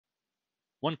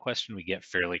One question we get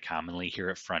fairly commonly here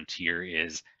at Frontier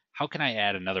is, how can I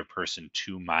add another person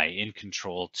to my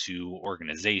InControl 2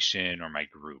 organization or my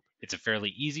group? It's a fairly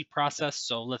easy process,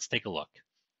 so let's take a look.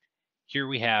 Here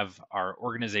we have our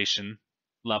organization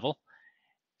level,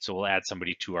 so we'll add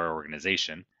somebody to our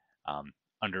organization.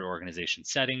 Under organization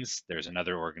settings, there's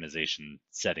another organization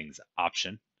settings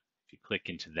option. If you click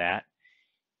into that,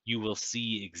 you will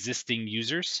see existing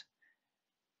users.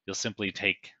 You'll simply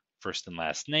take first and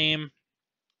last name,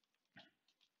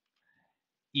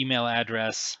 email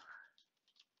address,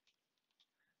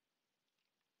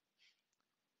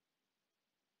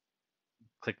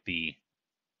 click the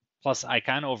plus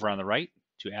icon over on the right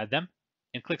to add them,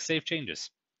 and click Save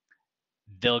Changes.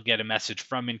 They'll get a message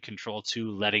from InControl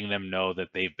 2 letting them know that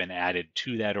they've been added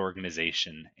to that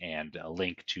organization and a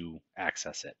link to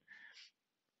access it.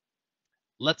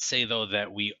 Let's say, though,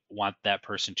 that we want that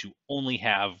person to only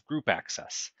have group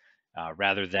access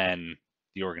rather than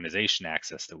the organization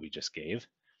access that we just gave.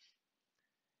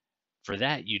 For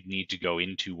that, you'd need to go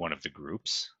into one of the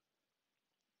groups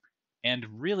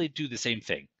and really do the same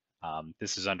thing.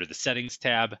 This is under the Settings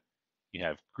tab. You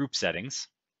have Group Settings.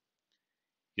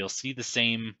 You'll see the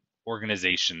same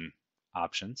organization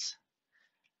options,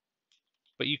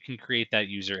 but you can create that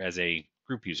user as a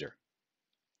group user.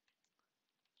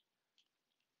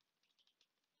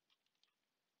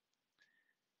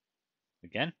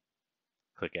 Again,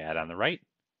 click Add on the right,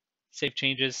 Save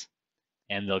Changes,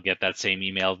 and they'll get that same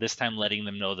email, this time letting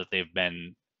them know that they've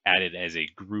been added as a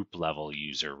group level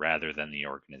user rather than the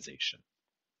organization.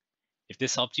 If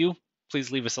this helped you,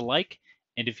 please leave us a like.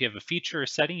 And if you have a feature or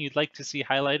setting you'd like to see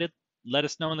highlighted, let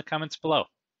us know in the comments below.